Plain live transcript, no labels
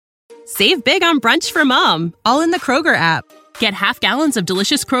Save big on brunch for mom, all in the Kroger app. Get half gallons of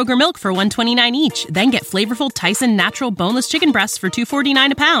delicious Kroger milk for $1.29 each. Then get flavorful Tyson natural boneless chicken breasts for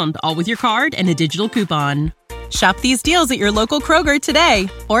 $2.49 a pound, all with your card and a digital coupon. Shop these deals at your local Kroger today,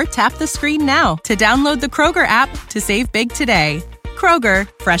 or tap the screen now to download the Kroger app to save big today. Kroger,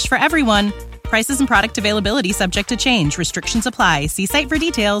 fresh for everyone. Prices and product availability subject to change. Restrictions apply. See site for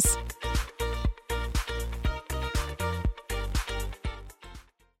details.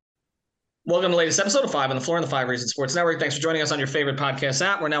 Welcome to the latest episode of 5 on the Floor on the 5 Reasons Sports Network. Thanks for joining us on your favorite podcast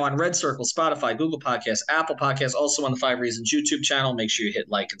app. We're now on Red Circle, Spotify, Google Podcasts, Apple Podcasts, also on the 5 Reasons YouTube channel. Make sure you hit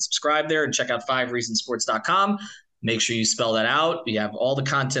like and subscribe there and check out 5reasonsports.com. Make sure you spell that out. We have all the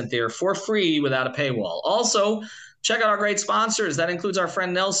content there for free without a paywall. Also, check out our great sponsors. That includes our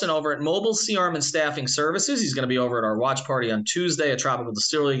friend Nelson over at Mobile CRM and Staffing Services. He's going to be over at our watch party on Tuesday at Tropical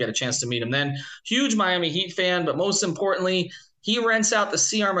Distillery. You get a chance to meet him then. Huge Miami Heat fan, but most importantly, he rents out the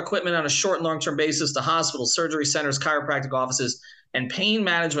CRM equipment on a short and long-term basis to hospitals, surgery centers, chiropractic offices, and pain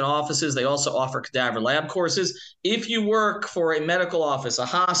management offices. They also offer cadaver lab courses. If you work for a medical office, a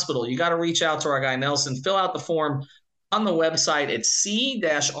hospital, you got to reach out to our guy Nelson. Fill out the form on the website at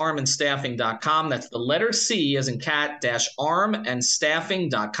c-armandstaffing.com. That's the letter C as in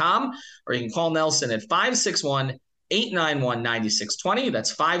cat-armandstaffing.com. Or you can call Nelson at 561-891-9620.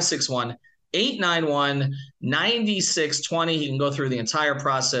 That's 561-891-9620. He can go through the entire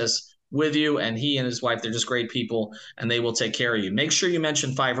process with you, and he and his wife, they're just great people, and they will take care of you. Make sure you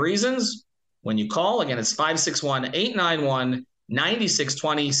mention 5 Reasons when you call. Again, it's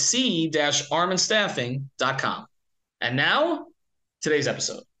 561-891-9620, c-armandstaffing.com. And now, today's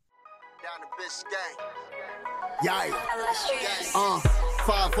episode. Yikes.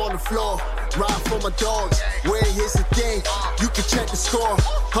 5 on the floor, ride for my dogs. Where here's the thing, you can check the score.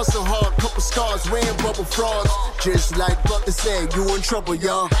 Hustle hard, couple scars, wearing bubble frogs. Just like Butler said, you in trouble,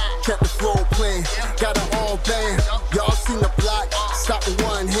 y'all. Kept the floor playing, got it all banned. Y'all seen the block, stop with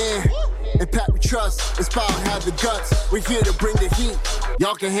one hand. And Pat we trust, it's power, have the guts. We're here to bring the heat,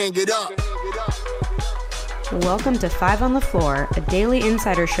 y'all can hang it up. Welcome to 5 on the Floor, a daily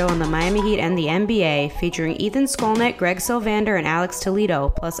insider show on the Miami Heat and the NBA, featuring Ethan Skolnick, Greg Sylvander, and Alex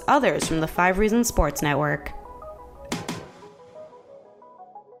Toledo, plus others from the 5 Reasons Sports Network.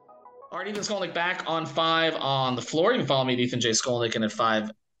 All right, Ethan Skolnick back on 5 on the Floor. You can follow me at Ethan J. Skolnick and at 5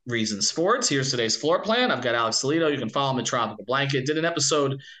 Reasons Sports. Here's today's floor plan. I've got Alex Toledo. You can follow him at Tropical Blanket. Did an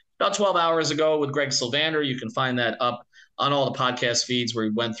episode about 12 hours ago with Greg Sylvander. You can find that up on all the podcast feeds where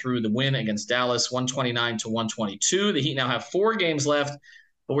we went through the win against Dallas, 129-122. The Heat now have 4 games left,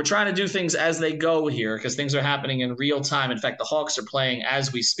 but we're trying to do things as they go here because things are happening in real time. In fact, the Hawks are playing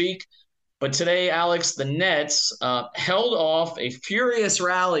as we speak. But today, Alex, the Nets held off a furious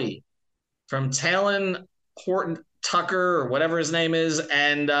rally from Talon Horton Tucker, or whatever his name is,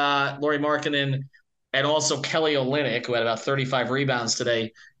 and Lauri Markkanen, and also Kelly Olynyk, who had about 35 rebounds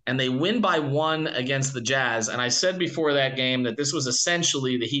today. And they win by 1 against the Jazz. And I said before that game that this was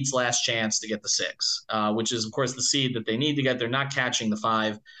essentially the Heat's last chance to get the 6, which is, of course, the seed that they need to get. They're not catching the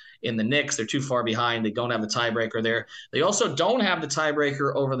 5 in the Knicks. They're too far behind. They don't have the tiebreaker there. They also don't have the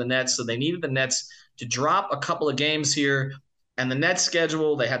tiebreaker over the Nets, so they needed the Nets to drop a couple of games here. And the Nets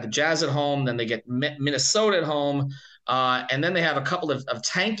schedule, they had the Jazz at home, then they get Minnesota at home, and then they have a couple of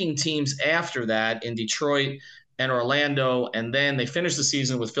tanking teams after that in Detroit and Orlando, and then they finish the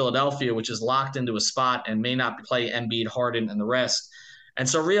season with Philadelphia, which is locked into a spot and may not play Embiid, Harden, and the rest. And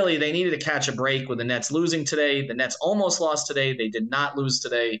so really they needed to catch a break with the Nets losing today. The Nets almost lost today. They did not lose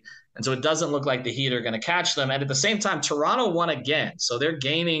today. And so it doesn't look like the Heat are going to catch them. And at the same time, Toronto won again. So they're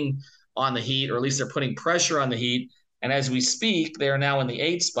gaining on the Heat, or at least they're putting pressure on the Heat. And as we speak, they are now in the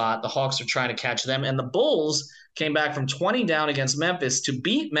 8th spot. The Hawks are trying to catch them. And the Bulls came back from 20 down against Memphis to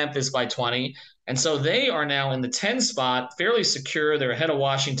beat Memphis by 20. And so they are now in the 10 spot, fairly secure. They're ahead of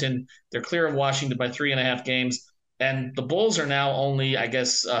Washington. They're clear of Washington by 3.5 games. And the Bulls are now only,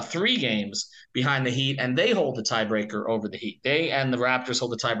 3 games behind the Heat, and they hold the tiebreaker over the Heat. They and the Raptors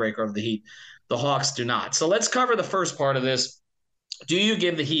hold the tiebreaker over the Heat. The Hawks do not. So let's cover the first part of this. Do you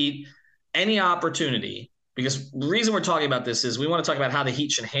give the Heat any opportunity? Because the reason we're talking about this is we want to talk about how the Heat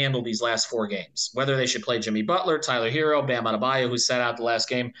should handle these last 4 games, whether they should play Jimmy Butler, Tyler Hero, Bam Adebayo, who sat out the last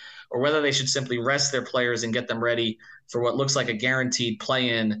game, or whether they should simply rest their players and get them ready for what looks like a guaranteed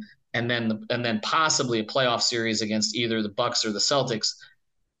play-in and then possibly a playoff series against either the Bucks or the Celtics.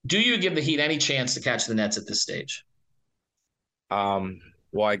 Do you give the Heat any chance to catch the Nets at this stage? Well,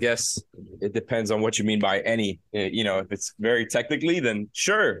 I guess it depends on what you mean by any. If it's very technically, then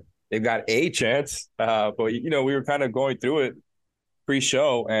sure. They've got a chance, but, we were kind of going through it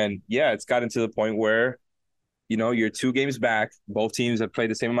pre-show, and, yeah, it's gotten to the point where, You're 2 games back. Both teams have played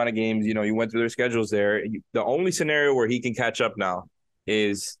the same amount of games. You went through their schedules there. The only scenario where he can catch up now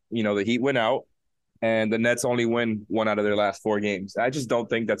is, the Heat win out and the Nets only win 1 out of their last 4 games. I just don't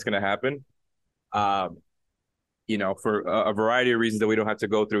think that's going to happen. For a variety of reasons that we don't have to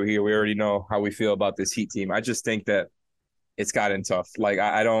go through here. We already know how we feel about this Heat team. I just think that it's gotten tough. Like,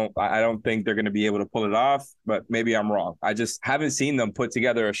 I don't think they're going to be able to pull it off, but maybe I'm wrong. I just haven't seen them put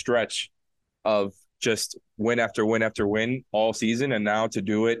together a stretch of just win after win after win all season. And now to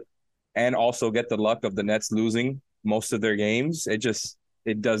do it and also get the luck of the Nets losing most of their games,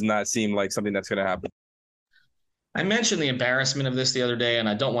 it does not seem like something that's going to happen. I mentioned the embarrassment of this the other day, and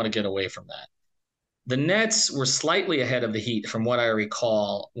I don't want to get away from that. The Nets were slightly ahead of the Heat from what I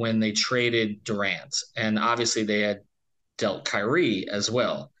recall when they traded Durant. And obviously they had dealt Kyrie as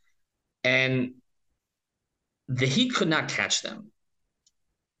well. And the Heat could not catch them.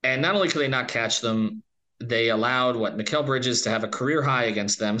 And not only could they not catch them, they allowed Mikal Bridges to have a career high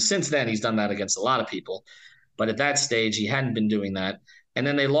against them. Since then, he's done that against a lot of people. But at that stage, he hadn't been doing that. And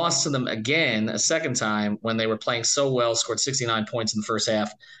then they lost to them again a second time when they were playing so well, scored 69 points in the first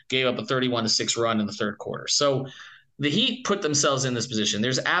half, gave up a 31-6 run in the third quarter. So the Heat put themselves in this position.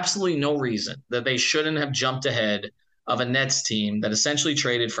 There's absolutely no reason that they shouldn't have jumped ahead of a Nets team that essentially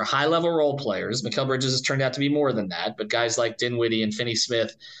traded for high-level role players. Mikal Bridges has turned out to be more than that, but guys like Dinwiddie and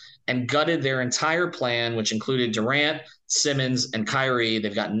Finney-Smith, and gutted their entire plan, which included Durant, Simmons, and Kyrie.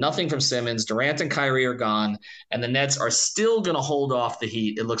 They've got nothing from Simmons. Durant and Kyrie are gone, and the Nets are still going to hold off the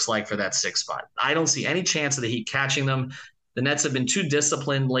Heat, it looks like, for that 6th spot. I don't see any chance of the Heat catching them. The Nets have been too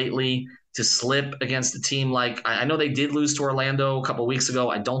disciplined lately to slip against a team like – I know they did lose to Orlando a couple of weeks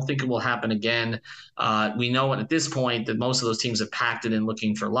ago. I don't think it will happen again. We know at this point that most of those teams have packed it in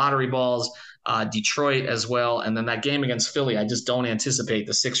looking for lottery balls. Detroit as well. And then that game against Philly, I just don't anticipate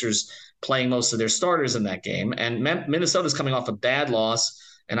the Sixers playing most of their starters in that game. And Minnesota's coming off a bad loss,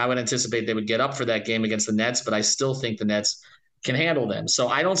 and I would anticipate they would get up for that game against the Nets, but I still think the Nets can handle them. So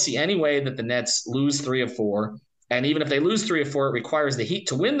I don't see any way that the Nets lose 3 of 4. And even if they lose 3 of 4, it requires the Heat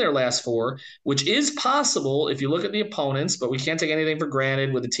to win their last 4, which is possible if you look at the opponents, but we can't take anything for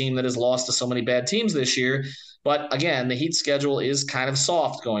granted with a team that has lost to so many bad teams this year. But again, the Heat schedule is kind of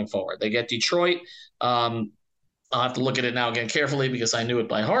soft going forward. They get Detroit. I'll have to look at it now again carefully because I knew it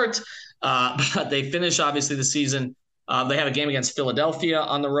by heart. But they finish, obviously, the season. They have a game against Philadelphia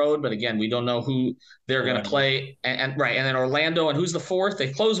on the road, but again, we don't know who they're going to play. And then Orlando, and who's the 4th?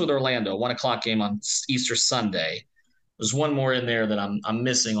 They close with Orlando, 1:00 game on Easter Sunday. There's one more in there that I'm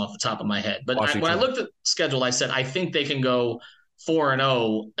missing off the top of my head. But when I looked at the schedule, I said I think they can go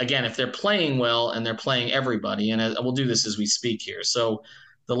 4-0 again if they're playing well and they're playing everybody. And we'll do this as we speak here. So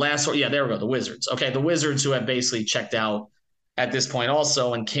the last one, there we go, the Wizards. Okay, the Wizards, who have basically checked out at this point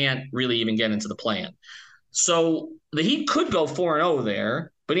also and can't really even get into the play-in. So the Heat could go 4-0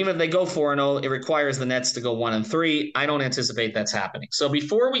 there, but even if they go 4-0, it requires the Nets to go 1-3. I don't anticipate that's happening. So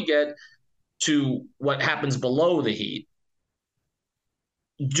before we get to what happens below the Heat,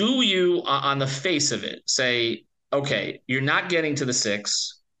 do you, on the face of it, say, okay, you're not getting to the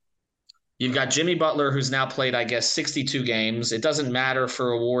 6. You've got Jimmy Butler, who's now played, I guess, 62 games. It doesn't matter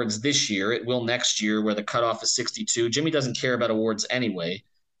for awards this year. It will next year where the cutoff is 62. Jimmy doesn't care about awards anyway.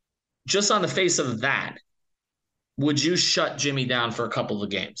 Just on the face of that, would you shut Jimmy down for a couple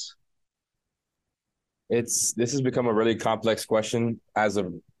of games? This has become a really complex question as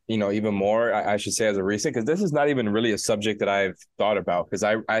of, even more, I should say, as a recent, because this is not even really a subject that I've thought about, because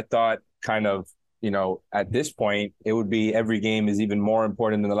I thought kind of, at this point, it would be every game is even more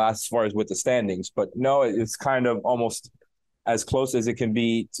important than the last as far as with the standings. But no, it's kind of almost as close as it can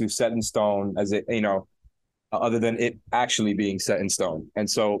be to set in stone as it, other than it actually being set in stone. And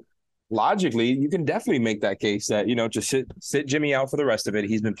so logically, you can definitely make that case that, just sit Jimmy out for the rest of it.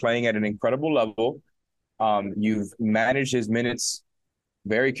 He's been playing at an incredible level. You've managed his minutes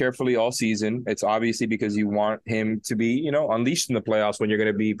very carefully all season. It's obviously because you want him to be, unleashed in the playoffs when you're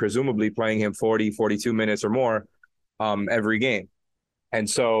going to be presumably playing him 40, 42 minutes or more every game. And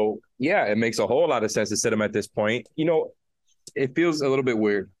so, it makes a whole lot of sense to sit him at this point. It feels a little bit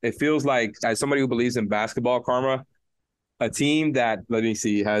weird. It feels like, as somebody who believes in basketball karma, a team that,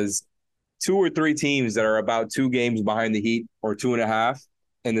 has 2 or 3 teams that are about 2 games behind the Heat or 2.5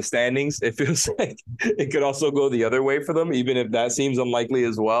 in the standings, it feels like it could also go the other way for them, even if that seems unlikely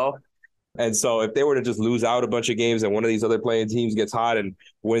as well. And so if they were to just lose out a bunch of games and one of these other playing teams gets hot and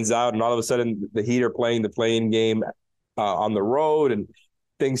wins out, and all of a sudden the Heat are playing the play-in game on the road and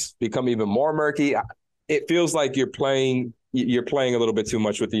things become even more murky, it feels like you're playing a little bit too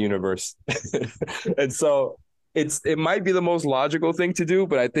much with the universe. And so it might be the most logical thing to do,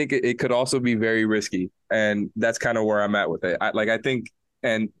 but I think it could also be very risky, and that's kind of where I'm at with it. I think,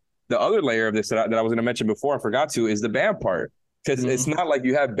 and the other layer of this that I was going to mention before, I forgot to, is the Bam part, because it's not like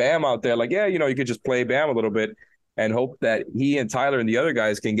you have Bam out there like, yeah, you could just play Bam a little bit and hope that he and Tyler and the other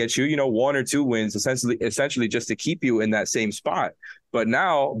guys can get you, 1 or 2 wins, essentially just to keep you in that same spot. But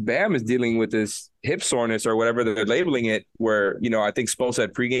now Bam is dealing with this hip soreness or whatever they're labeling it, where, I think Spo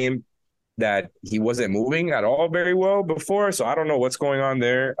said pregame that he wasn't moving at all very well before. So I don't know what's going on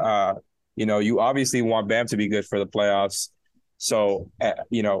there. You obviously want Bam to be good for the playoffs. So,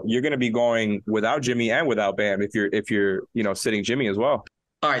 you're going to be going without Jimmy and without Bam if you're sitting Jimmy as well.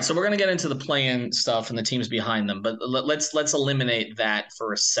 All right, so we're going to get into the play-in stuff and the teams behind them, but let's eliminate that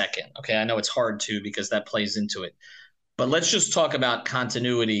for a second. Okay, I know it's hard to because that plays into it, but let's just talk about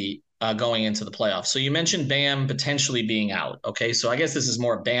continuity going into the playoffs. So you mentioned Bam potentially being out. Okay, so I guess this is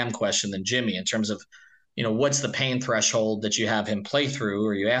more a Bam question than Jimmy in terms of, what's the pain threshold that you have him play through,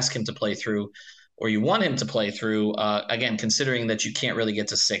 or you ask him to play through, or you want him to play through. Again, considering that you can't really get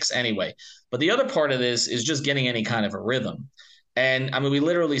to 6 anyway. But the other part of this is just getting any kind of a rhythm. And I mean, we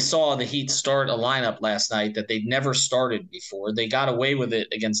literally saw the Heat start a lineup last night that they'd never started before. They got away with it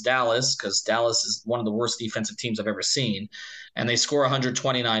against Dallas because Dallas is one of the worst defensive teams I've ever seen. And they score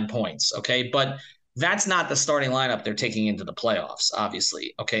 129 points. Okay. But that's not the starting lineup they're taking into the playoffs,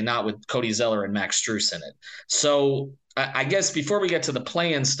 obviously. Okay. Not with Cody Zeller and Max Strus in it. So I guess before we get to the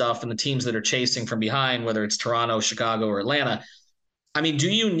play-in stuff and the teams that are chasing from behind, whether it's Toronto, Chicago, or Atlanta, I mean, do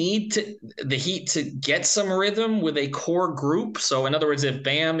you need the Heat to get some rhythm with a core group? So, in other words, if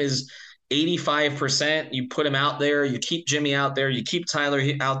Bam is 85%, you put him out there, you keep Jimmy out there, you keep Tyler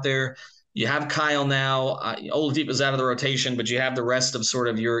out there, you have Kyle now. Oladipo is out of the rotation, but you have the rest of sort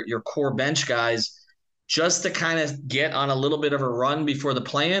of your core bench guys just to kind of get on a little bit of a run before the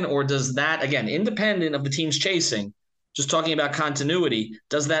play-in? Or does that, again, independent of the teams chasing, just talking about continuity,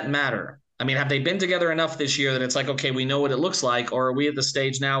 does that matter? I mean, have they been together enough this year that it's like, okay, we know what it looks like, or are we at the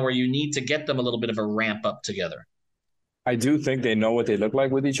stage now where you need to get them a little bit of a ramp up together? I do think they know what they look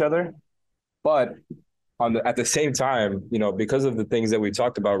like with each other, but at the same time, because of the things that we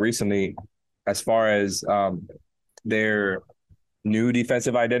talked about recently, as far as their new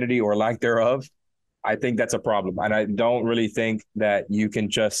defensive identity or lack thereof, I think that's a problem. And I don't really think that you can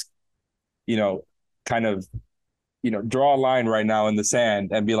just, kind of draw a line right now in the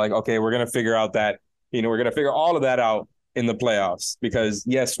sand and be like, okay, we're going to figure out that, we're going to figure all of that out in the playoffs. Because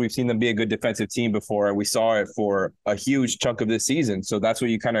yes, we've seen them be a good defensive team before, and we saw it for a huge chunk of this season. So that's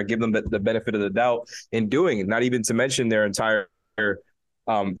what you kind of give them the benefit of the doubt in doing it. Not even to mention their entire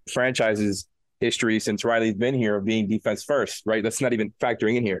franchise's history since Riley's been here of being defense first, right? That's not even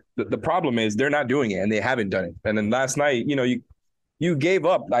factoring in here. The problem is they're not doing it, and they haven't done it. And then last night, you gave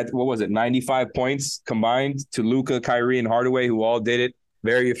up, what was it, 95 points combined to Luka, Kyrie, and Hardaway, who all did it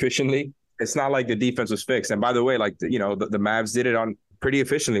very efficiently. It's not like the defense was fixed. And by the way, the Mavs did it on pretty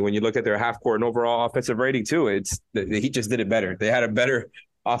efficiently. When you look at their half court and overall offensive rating too, the Heat just did it better. They had a better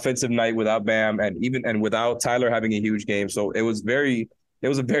offensive night without Bam and without Tyler having a huge game. So it was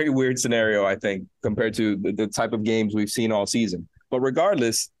a very weird scenario, I think, compared to the type of games we've seen all season. But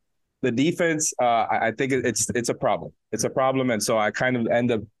regardless, the defense, I think it's a problem. It's a problem, and so I kind of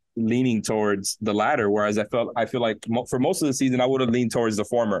end up leaning towards the latter. Whereas I feel like for most of the season, I would have leaned towards the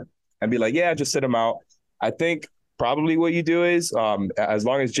former and be like, yeah, just sit him out. I think probably what you do is, as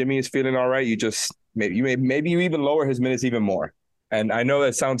long as Jimmy is feeling all right, you just maybe you even lower his minutes even more. And I know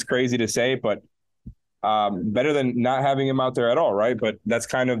that sounds crazy to say, but better than not having him out there at all, right? But that's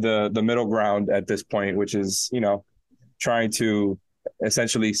kind of the middle ground at this point, which is trying to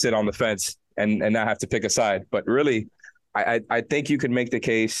essentially sit on the fence and not have to pick a side. But really, I think you can make the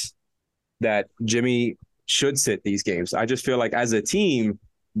case that Jimmy should sit these games. I just feel like as a team,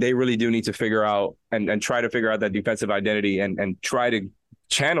 they really do need to figure out and try to figure out that defensive identity and try to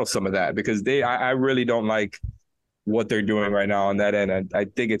channel some of that, because I really don't like what they're doing right now on that end. I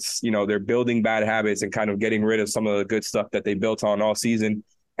think it's, they're building bad habits and kind of getting rid of some of the good stuff that they built on all season.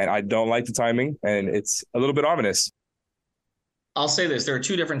 And I don't like the timing, and it's a little bit ominous. I'll say this. There are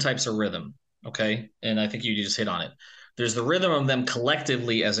 2 different types of rhythm, okay? And I think you just hit on it. There's the rhythm of them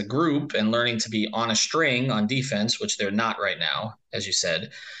collectively as a group and learning to be on a string on defense, which they're not right now, as you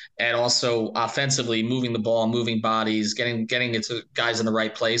said. And also offensively, moving the ball, moving bodies, getting it to guys in the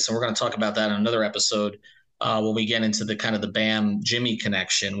right place. And we're going to talk about that in another episode when we get into the kind of the Bam-Jimmy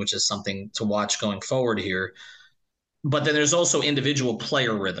connection, which is something to watch going forward here. But then there's also individual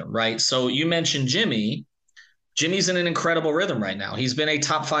player rhythm, right? So you mentioned Jimmy. Jimmy's in an incredible rhythm right now. He's been a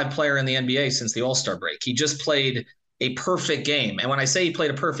top 5 player in the NBA since the All-Star break. He just played a perfect game. And when I say he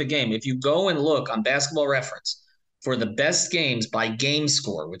played a perfect game, if you go and look on Basketball Reference for the best games by game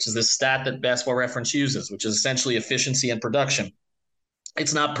score, which is the stat that Basketball Reference uses, which is essentially efficiency and production,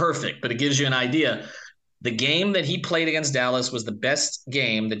 it's not perfect, but it gives you an idea. The game that he played against Dallas was the best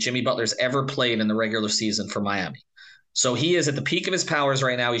game that Jimmy Butler's ever played in the regular season for Miami. So he is at the peak of his powers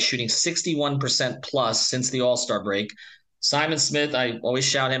right now. He's shooting 61% plus since the All-Star break. Simon Smith, I always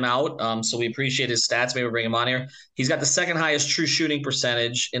shout him out, so we appreciate his stats. Maybe we'll bring him on here. He's got the second highest true shooting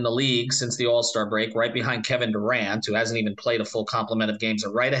percentage in the league since the All-Star break, right behind Kevin Durant, who hasn't even played a full complement of games,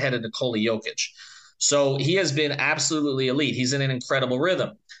 and right ahead of Nikola Jokic. So he has been absolutely elite. He's in an incredible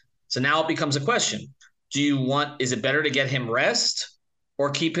rhythm. So now it becomes a question. Is it better to get him rest or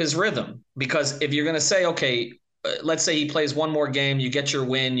keep his rhythm? Because if you're going to say, okay, let's say he plays one more game, you get your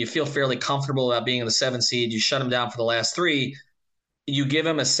win, you feel fairly comfortable about being in the 7th seed, you shut him down for the last 3, you give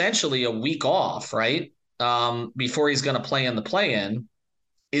him essentially a week off, right? Before he's going to play in the play-in.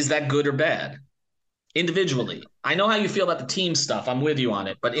 Is that good or bad? Individually. I know how you feel about the team stuff. I'm with you on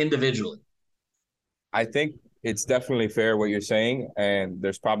it, but individually. I think it's definitely fair what you're saying, and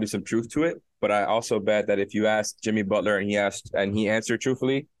there's probably some truth to it. But I also bet that if you ask Jimmy Butler and he answered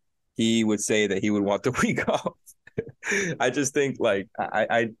truthfully, he would say that he would want the week off. I just think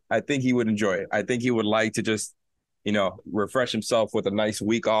I think he would enjoy it. I think he would like to just, refresh himself with a nice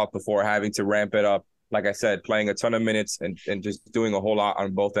week off before having to ramp it up. Like I said, playing a ton of minutes and just doing a whole lot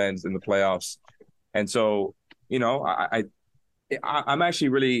on both ends in the playoffs. And so, I'm actually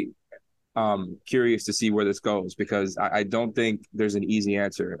really curious to see where this goes, because I don't think there's an easy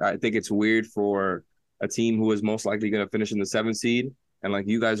answer. I think it's weird for a team who is most likely going to finish in the 7th seed. And like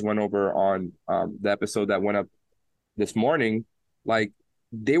you guys went over on the episode that went up this morning, like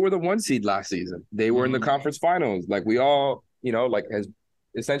they were the 1 seed last season. They were in the conference finals. Like we all, has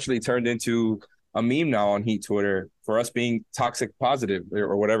essentially turned into a meme now on Heat Twitter for us being toxic positive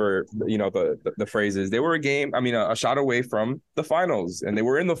or whatever, the phrase is. They were a shot away from the finals, and they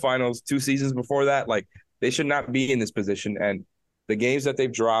were in the finals 2 seasons before that. Like they should not be in this position. And the games that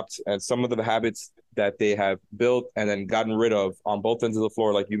they've dropped and some of the habits that they have built and then gotten rid of on both ends of the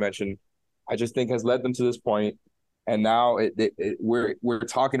floor, like you mentioned, I just think has led them to this point. And now we're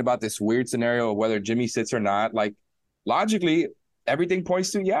talking about this weird scenario of whether Jimmy sits or not. Like logically, everything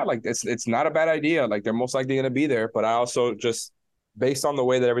points to, like it's not a bad idea. Like they're most likely going to be there. But I also just, based on the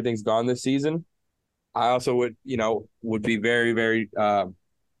way that everything's gone this season, I also would be very, very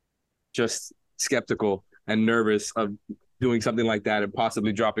just skeptical and nervous of doing something like that and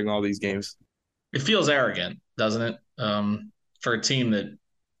possibly dropping all these games. It feels arrogant, doesn't it? For a team that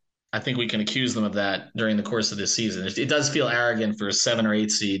I think we can accuse them of that during the course of this season. It does feel arrogant for a 7 or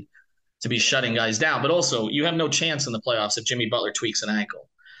 8 seed to be shutting guys down. But also, you have no chance in the playoffs if Jimmy Butler tweaks an ankle.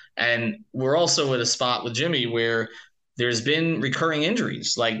 And we're also at a spot with Jimmy where there's been recurring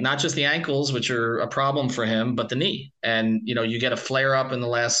injuries, like not just the ankles, which are a problem for him, but the knee. And, you get a flare up in the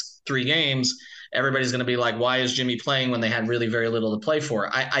last 3 games. Everybody's going to be like, why is Jimmy playing when they had really very little to play for?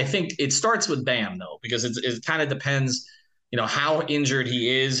 I think it starts with Bam, though, because it kind of depends, how injured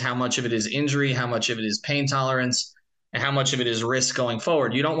he is, how much of it is injury, how much of it is pain tolerance, and how much of it is risk going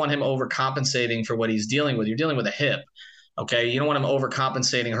forward. You don't want him overcompensating for what he's dealing with. You're dealing with a hip, okay? You don't want him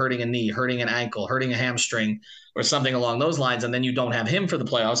overcompensating, hurting a knee, hurting an ankle, hurting a hamstring, or something along those lines, and then you don't have him for the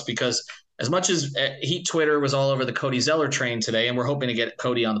playoffs, because as much as Heat Twitter was all over the Cody Zeller train today, and we're hoping to get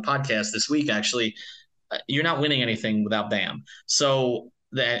Cody on the podcast this week, actually, you're not winning anything without Bam. So,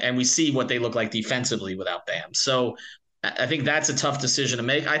 and we see what they look like defensively without Bam. So I think that's a tough decision to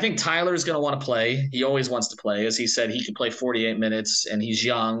make. I think Tyler's going to want to play. He always wants to play. As he said, he could play 48 minutes, and he's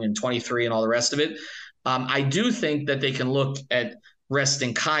young and 23 and all the rest of it. I do think that they can look at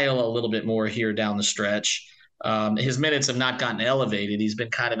resting Kyle a little bit more here down the stretch. His minutes have not gotten elevated. He's been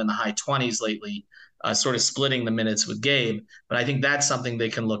kind of in the high 20s lately, sort of splitting the minutes with Gabe. But I think that's something they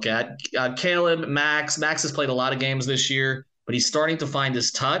can look at. Caleb, Max has played a lot of games this year, but he's starting to find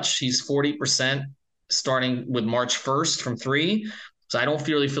his touch. He's 40% starting with March 1st from 3. So I don't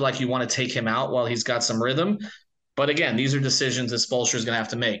really feel like you want to take him out while he's got some rhythm. But again, these are decisions that Spoelstra is going to have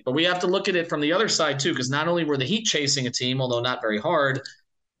to make. But we have to look at it from the other side too, because not only were the Heat chasing a team, although not very hard,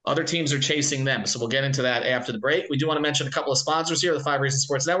 other teams are chasing them. So we'll get into that after the break. We do want to mention a couple of sponsors here, the 5 Reasons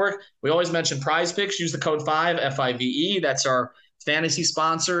Sports Network. We always mention Prize Picks. Use the code 5, FIVE. That's our fantasy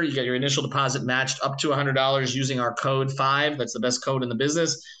sponsor. You get your initial deposit matched up to $100 using our code 5. That's the best code in the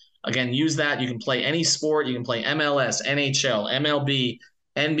business. Again, use that. You can play any sport. You can play MLS, NHL, MLB,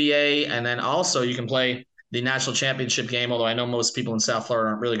 NBA, and then also you can play the national championship game, although I know most people in South Florida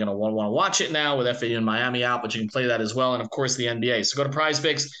aren't really going to want to watch it now with FAU and Miami out, but you can play that as well. And, of course, the NBA. So go to Prize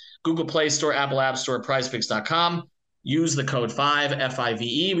Picks, Google Play Store, Apple App Store, prizepicks.com. Use the code 5,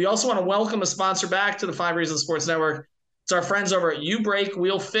 F-I-V-E. We also want to welcome a sponsor back to the 5 Reasons Sports Network. It's our friends over at U-Break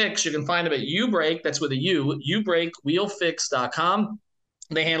Wheel Fix. You can find them at U-Break, that's with a U, ubreakwheelfix.com.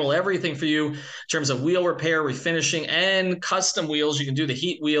 They handle everything for you in terms of wheel repair, refinishing, and custom wheels. You can do the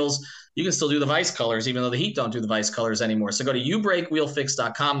heat wheels. You can still do the Vice colors, even though the heat don't do the Vice colors anymore. So go to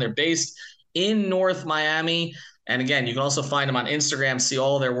ubreakwheelfix.com. They're based in North Miami. And again, you can also find them on Instagram, see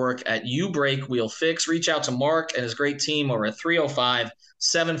all their work at U-Break Wheel Fix. Reach out to Mark and his great team over at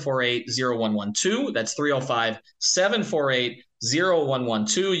 305-748-0112. That's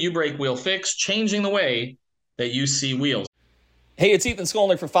 305-748-0112. U-Break Wheel Fix, changing the way that you see wheels. Hey, it's Ethan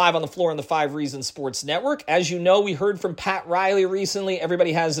Skolnick for 5 on the Floor on the 5 Reasons Sports Network. As you know, we heard from Pat Riley recently.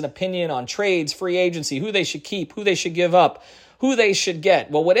 Everybody has an opinion on trades, free agency, who they should keep, who they should give up, who they should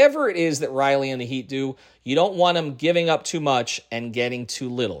get. Well, whatever it is that Riley and the Heat do, you don't want them giving up too much and getting too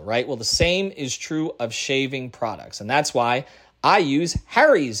little, right? Well, the same is true of shaving products, and that's why I use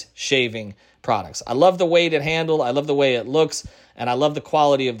Harry's shaving products. I love the weight it handles, I love the way it looks, and I love the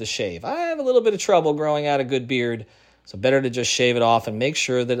quality of the shave. I have a little bit of trouble growing out a good beard, so better to just shave it off and make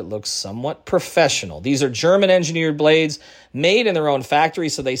sure that it looks somewhat professional. These are German-engineered blades made in their own factory,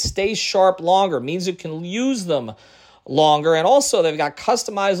 so they stay sharp longer. It means you can use them longer. And also, they've got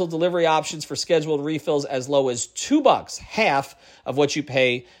customizable delivery options for scheduled refills as low as $2, half of what you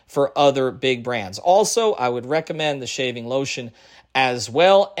pay for other big brands. Also, I would recommend the shaving lotion as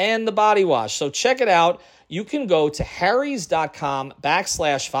well and the body wash. So check it out. You can go to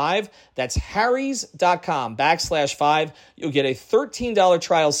harrys.com/5. That's harrys.com/5. You'll get a $13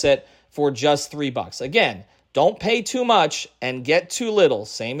 trial set for just $3. Again, don't pay too much and get too little.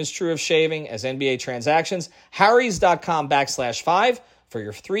 Same is true of shaving as NBA transactions. harrys.com/5 for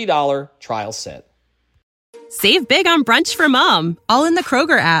your $3 trial set. Save big on brunch for mom, all in the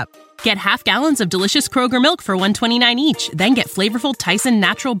Kroger app. Get half gallons of delicious Kroger milk for $1.29 each. Then get flavorful Tyson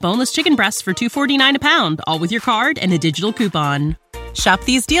natural boneless chicken breasts for $2.49 a pound, all with your card and a digital coupon. Shop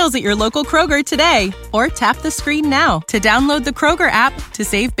these deals at your local Kroger today, or tap the screen now to download the Kroger app to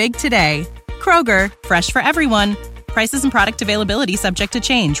save big today. Kroger, fresh for everyone. Prices and product availability subject to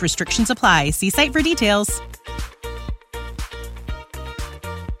change. Restrictions apply. See site for details.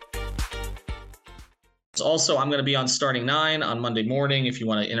 Also, I'm going to be on Starting 9 on Monday morning if you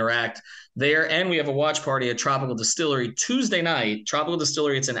want to interact there. And we have a watch party at Tropical Distillery Tuesday night. Tropical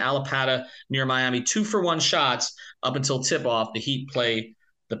Distillery, it's in Alapata near Miami. 2-for-1 shots up until tip-off. The Heat play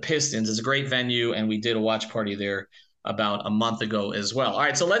the Pistons. It's a great venue, and we did a watch party there about a month ago as well. All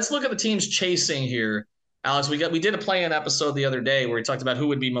right, so let's look at the teams chasing here. Alex, we did a play-in episode the other day where we talked about who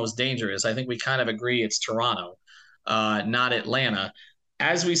would be most dangerous. I think we kind of agree it's Toronto, not Atlanta.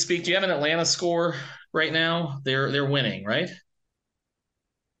 As we speak, do you have an Atlanta score right now? They're winning, right?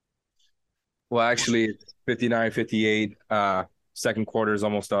 Well, actually, it's 59-58. Second quarter is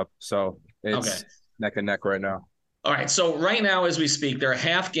almost up, so it's neck and neck right now. All right, so right now as we speak, they're a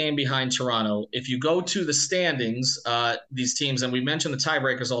half game behind Toronto. If you go to the standings, these teams, and we mention the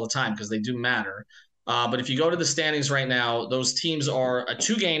tiebreakers all the time because they do matter, but if you go to the standings right now, those teams are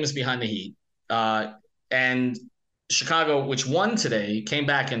 2 games behind the Heat. And Chicago, which won today, came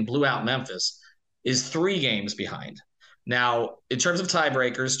back and blew out Memphis, is 3 games behind. Now, in terms of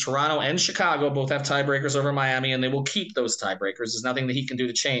tiebreakers, Toronto and Chicago both have tiebreakers over Miami, and they will keep those tiebreakers. There's nothing the Heat can do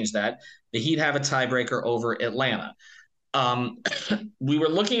to change that. The Heat have a tiebreaker over Atlanta. We were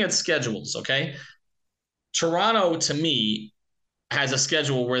looking at schedules, okay? Toronto, to me, has a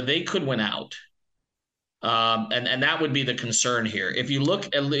schedule where they could win out. And that would be the concern here. If you look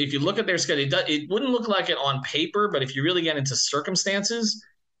at their schedule, it wouldn't look like it on paper, but if you really get into circumstances,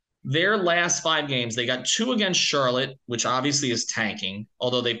 their last 5 games, they got 2 against Charlotte, which obviously is tanking,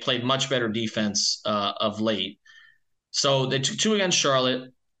 although they played much better defense of late. So they took 2 against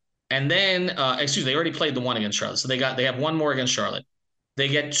Charlotte, and then they already played the 1 against Charlotte. So they have 1 more against Charlotte. They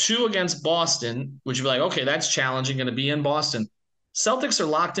get 2 against Boston, which would be like, okay, that's challenging, going to be in Boston. Celtics are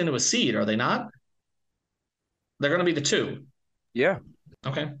locked into a seed, are they not? They're going to be the 2. Yeah.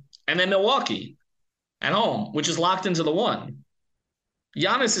 Okay. And then Milwaukee at home, which is locked into the 1.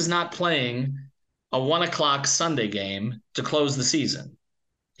 Giannis is not playing a 1:00 Sunday game to close the season.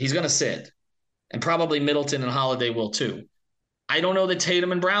 He's going to sit. And probably Middleton and Holiday will too. I don't know that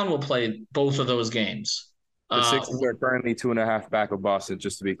Tatum and Brown will play both of those games. The Sixers are currently 2.5 back of Boston,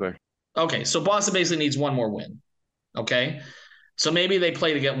 just to be clear. Okay, so Boston basically needs 1 more win. Okay? So maybe they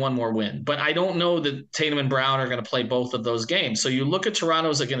play to get 1 more win. But I don't know that Tatum and Brown are going to play both of those games. So you look at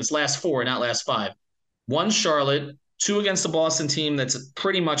Toronto's, again, it's last 4, not last 5. 1 Charlotte, 2 against the Boston team that's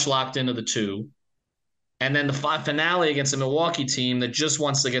pretty much locked into the 2. And then the finale against the Milwaukee team that just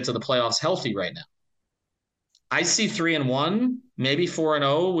wants to get to the playoffs healthy right now. I see 3-1, maybe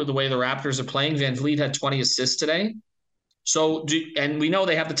 4-0 with the way the Raptors are playing. Van Vliet had 20 assists today. And we know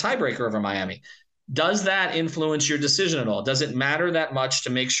they have the tiebreaker over Miami. Does that influence your decision at all? Does it matter that much to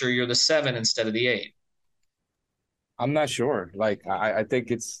make sure you're the 7 instead of the 8? I'm not sure. Like, I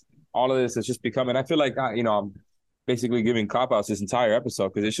think it's all of this has just become, and I feel like, I'm basically giving cop-outs this entire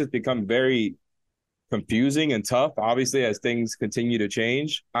episode because it's just become very confusing and tough, obviously, as things continue to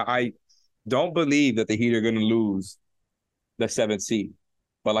change. I don't believe that the Heat are going to lose the 7th seed.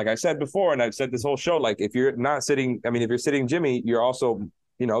 But like I said before, and I've said this whole show, like if you're sitting Jimmy, you're also,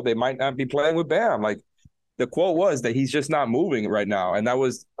 they might not be playing with Bam. Like the quote was that he's just not moving right now. And that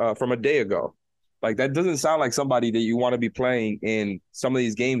was from a day ago. Like that doesn't sound like somebody that you want to be playing in some of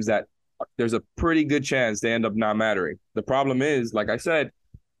these games that there's a pretty good chance they end up not mattering. The problem is, like I said,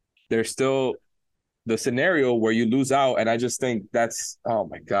 there's still the scenario where you lose out. And I just think that's, oh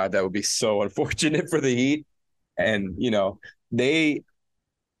my God, that would be so unfortunate for the Heat. And,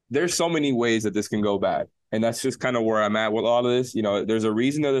 there's so many ways that this can go bad. And that's just kind of where I'm at with all of this. There's a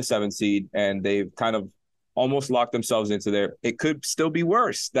reason they're the 7th seed and they've kind of almost locked themselves into there. It could still be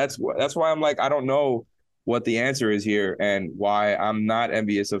worse. That's why I'm like, I don't know what the answer is here and why I'm not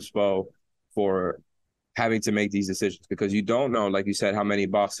envious of Spo for having to make these decisions, because you don't know, like you said, how many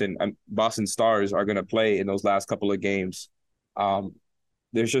Boston Stars are going to play in those last couple of games.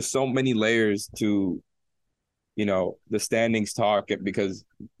 There's just so many layers to the standings talk, because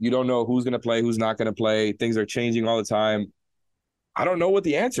you don't know who's going to play, who's not going to play. Things are changing all the time. I don't know what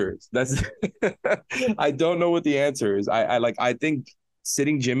the answer is. I don't know what the answer is. I think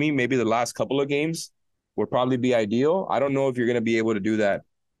sitting Jimmy, maybe the last couple of games would probably be ideal. I don't know if you're going to be able to do that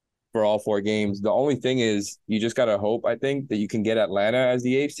for all 4 games. The only thing is you just got to hope, I think, that you can get Atlanta as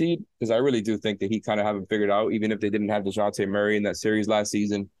the 8th seed, because I really do think that he kind of haven't figured out, even if they didn't have DeJounte Murray in that series last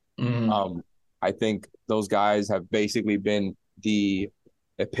season. Mm-hmm. I think those guys have basically been the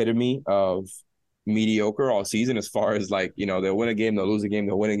epitome of mediocre all season, as far as like, they'll win a game, they'll lose a game,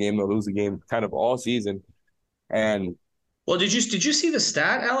 they'll win a game, they'll lose a game, kind of all season. And well, did you see the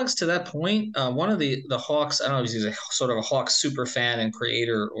stat, Alex, to that point? One of the Hawks, I don't know if he's a sort of a Hawks super fan and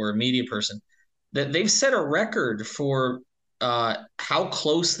creator or a media person, that they've set a record for how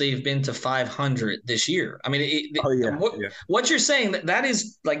close they've been to 500 this year. I mean, what you're saying, that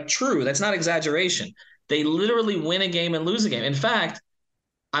is like true. That's not exaggeration. They literally win a game and lose a game. In fact,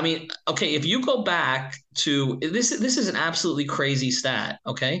 I mean, okay, if you go back to this is an absolutely crazy stat.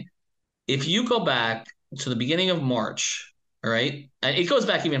 Okay, if you go back to the beginning of March, all right, and it goes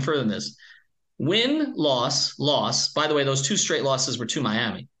back even further than this. Win, loss. By the way, those 2 straight losses were to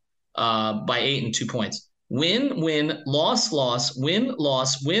Miami by 8 and 2 points. Win, loss, win,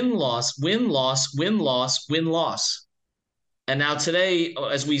 loss, win, loss, win, loss, win, loss, win, loss. And now today,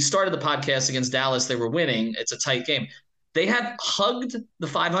 as we started the podcast against Dallas, they were winning. It's a tight game. They have hugged the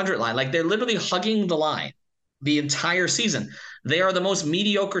 500 line. Like they're literally hugging the line the entire season. They are the most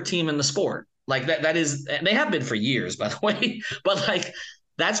mediocre team in the sport. Like that is, and they have been for years, by the way, but like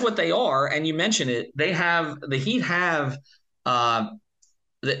that's what they are. And you mentioned it. The Heat have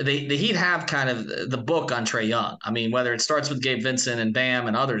the Heat have kind of the book on Trae Young. I mean, whether it starts with Gabe Vincent and Bam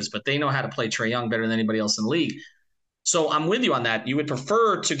and others, but they know how to play Trae Young better than anybody else in the league. So I'm with you on that. You would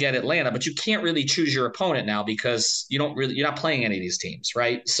prefer to get Atlanta, but you can't really choose your opponent now because you're not playing any of these teams,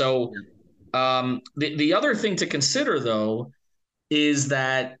 right? So the other thing to consider though is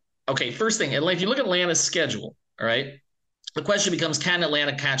that, okay, first thing, if you look at Atlanta's schedule, all right, the question becomes, can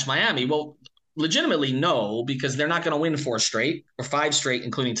Atlanta catch Miami? Well, legitimately, no, because they're not going to win 4 straight or 5 straight,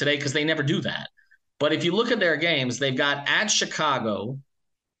 including today, because they never do that. But if you look at their games, they've got at Chicago.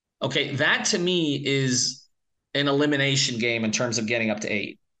 Okay, that to me is an elimination game in terms of getting up to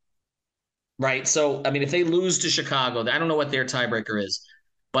 8. Right? So, I mean, if they lose to Chicago, I don't know what their tiebreaker is.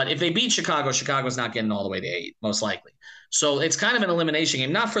 But if they beat Chicago, Chicago's not getting all the way to 8, most likely. So it's kind of an elimination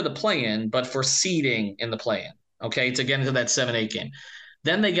game, not for the play-in, but for seeding in the play-in, okay, to get into that 7-8 game.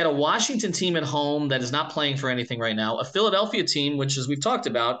 Then they get a Washington team at home that is not playing for anything right now, a Philadelphia team, which, as we've talked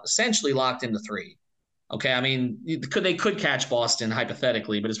about, essentially locked into 3. Okay, I mean, they could catch Boston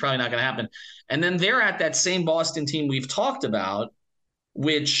hypothetically, but it's probably not going to happen. And then they're at that same Boston team we've talked about,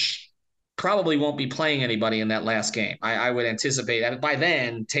 which probably won't be playing anybody in that last game. I would anticipate that by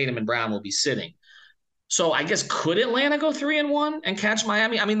then Tatum and Brown will be sitting. So I guess could Atlanta go 3-1 and catch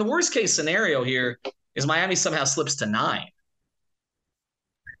Miami? I mean, the worst case scenario here is Miami somehow slips to 9.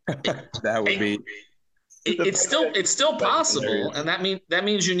 That would be. It's still possible, and that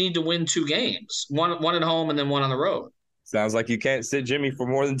means you need to win 2 games, one at home and then one on the road. Sounds like you can't sit Jimmy for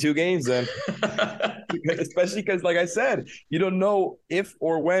more than 2 games then. Especially because, like I said, you don't know if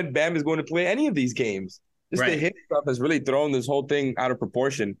or when Bam is going to play any of these games. Just the hit stuff has really thrown this whole thing out of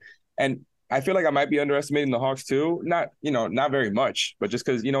proportion. And I feel like I might be underestimating the Hawks too. Not very much, but just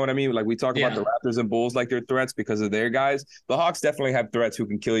because, you know what I mean? Like we talk about the Raptors and Bulls like they're threats because of their guys. The Hawks definitely have threats who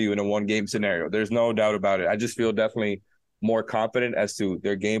can kill you in a one-game scenario. There's no doubt about it. I just feel definitely more confident as to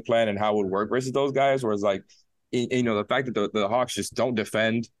their game plan and how it would work versus those guys. Whereas like, you know, the fact that the Hawks just don't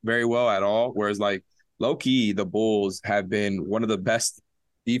defend very well at all. Whereas like low-key, the Bulls have been one of the best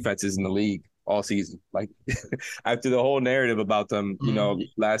defenses in the league all season. Like after the whole narrative about them, you know,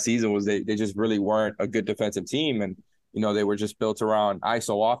 last season was they just really weren't a good defensive team. And, you know, they were just built around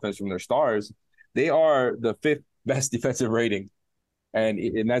ISO offense from their stars. They are the 5th best defensive rating.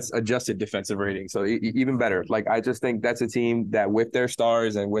 And that's adjusted defensive rating. So even better. Like, I just think that's a team that with their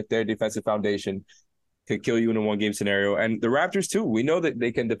stars and with their defensive foundation could kill you in a one-game scenario. And the Raptors too, we know that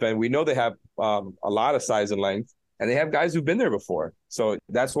they can defend. We know they have a lot of size and length. And they have guys who've been there before. So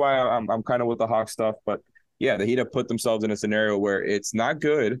that's why I'm kind of with the Hawks stuff. But, yeah, the Heat have put themselves in a scenario where it's not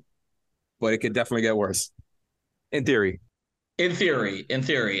good, but it could definitely get worse. In theory. In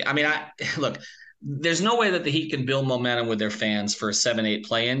theory. I mean, look, there's no way that the Heat can build momentum with their fans for a 7-8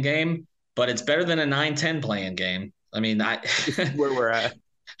 play-in game, but it's better than a 9-10 play-in game. I mean, where we're at.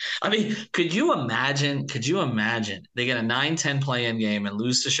 I mean, could you imagine they get a 9-10 play-in game and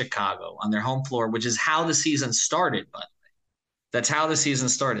lose to Chicago on their home floor, which is how the season started, by the way. That's how the season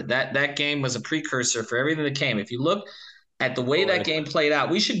started. That game was a precursor for everything that came. If you look at the way that game played out,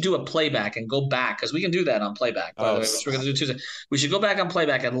 we should do a playback and go back, because we can do that on playback, by the way, which we're going to do Tuesday. We should go back on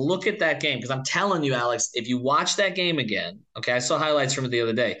playback and look at that game, because I'm telling you, Alex, if you watch that game again, okay, I saw highlights from it the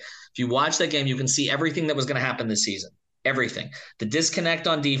other day. If you watch that game, you can see everything that was going to happen this season. Everything. The disconnect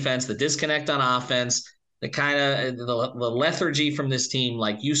on defense, the disconnect on offense, the kind of the lethargy from this team.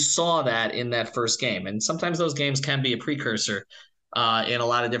 Like, you saw that in that first game. And sometimes those games can be a precursor in a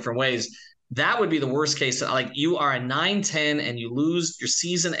lot of different ways. That would be the worst case. Like, you are a 9-10 and you lose, your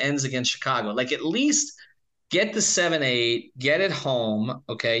season ends against Chicago. Like, at least get the 7-8, get it home.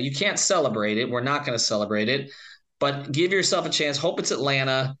 Okay. You can't celebrate it. We're not going to celebrate it, but give yourself a chance. Hope it's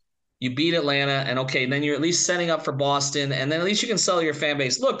Atlanta. You beat Atlanta, and okay, then you're at least setting up for Boston, and then at least you can sell your fan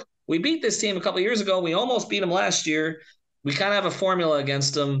base. Look, we beat this team a couple of years ago. We almost beat them last year. We kind of have a formula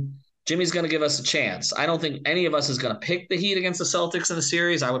against them. Jimmy's going to give us a chance. I don't think any of us is going to pick the Heat against the Celtics in the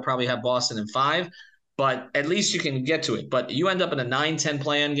series. I would probably have Boston in 5, but at least you can get to it. But you end up in a 9-10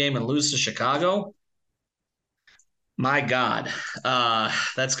 play-in game and lose to Chicago, my God,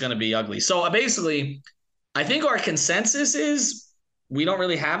 that's going to be ugly. So basically, I think our consensus is we don't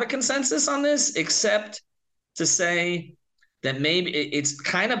really have a consensus on this, except to say that maybe it's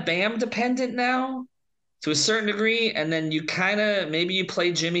kind of Bam dependent now to a certain degree. And then you maybe you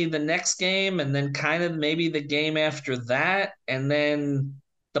play Jimmy the next game, and then kind of maybe the game after that. And then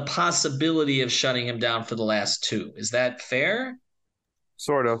the possibility of shutting him down for the last 2. Is that fair?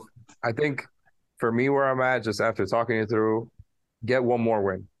 Sort of. I think for me, where I'm at, just after talking it through, get one more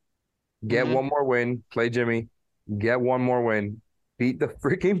win. Get one more win. Play Jimmy. Get one more win. Beat the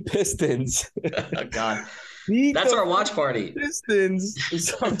freaking Pistons. Oh, God. That's our watch party. Pistons.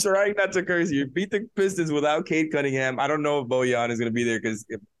 So I'm trying not to curse you. Beat the Pistons without Cade Cunningham. I don't know if Bojan is going to be there because,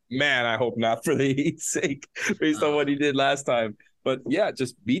 man, I hope not for the Heat's sake based on what he did last time. But, yeah,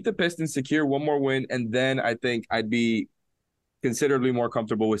 just beat the Pistons, secure one more win, and then I think I'd be considerably more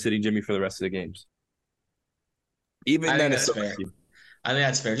comfortable with sitting Jimmy for the rest of the games. Even then, it's fair. I think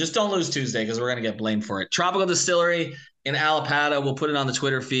that's fair. Just don't lose Tuesday because we're going to get blamed for it. Tropical Distillery in Allapattah. We'll put it on the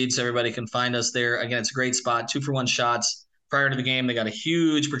Twitter feed so everybody can find us there. Again, it's a great spot. 2-for-1 shots prior to the game. They got a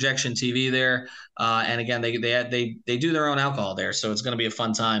huge projection TV there. And again, they do their own alcohol there. So it's going to be a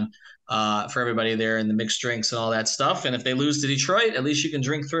fun time for everybody there, and the mixed drinks and all that stuff. And if they lose to Detroit, at least you can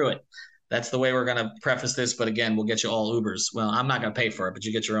drink through it. That's the way we're going to preface this. But again, we'll get you all Ubers. Well, I'm not going to pay for it, but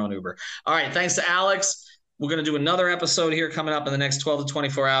you get your own Uber. All right. Thanks to Alex. We're going to do another episode here coming up in the next 12 to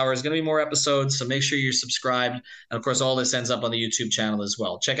 24 hours. Going to be more episodes, so make sure you're subscribed. And, of course, all this ends up on the YouTube channel as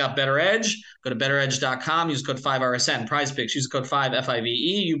well. Check out Better Edge. Go to betteredge.com. Use code 5RSN. Prize Picks. Use code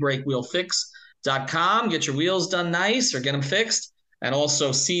 5FIVE. YouBreakWheelFix.com. Get your wheels done nice or get them fixed. And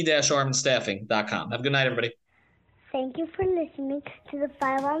also c-armandstaffing.com. Have a good night, everybody. Thank you for listening to the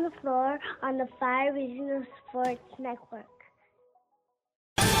 5 on the Floor on the 5 Regional Sports Network.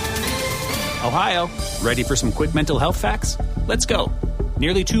 Ohio, ready for some quick mental health facts? Let's go.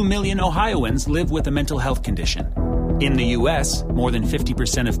 Nearly 2 million Ohioans live with a mental health condition. In the U.S., more than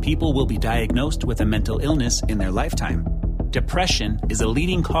 50% of people will be diagnosed with a mental illness in their lifetime. Depression is a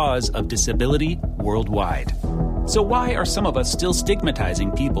leading cause of disability worldwide. So why are some of us still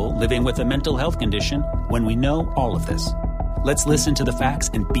stigmatizing people living with a mental health condition when we know all of this? Let's listen to the facts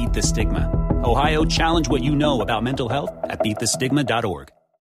and beat the stigma. Ohio, challenge what you know about mental health at beatthestigma.org.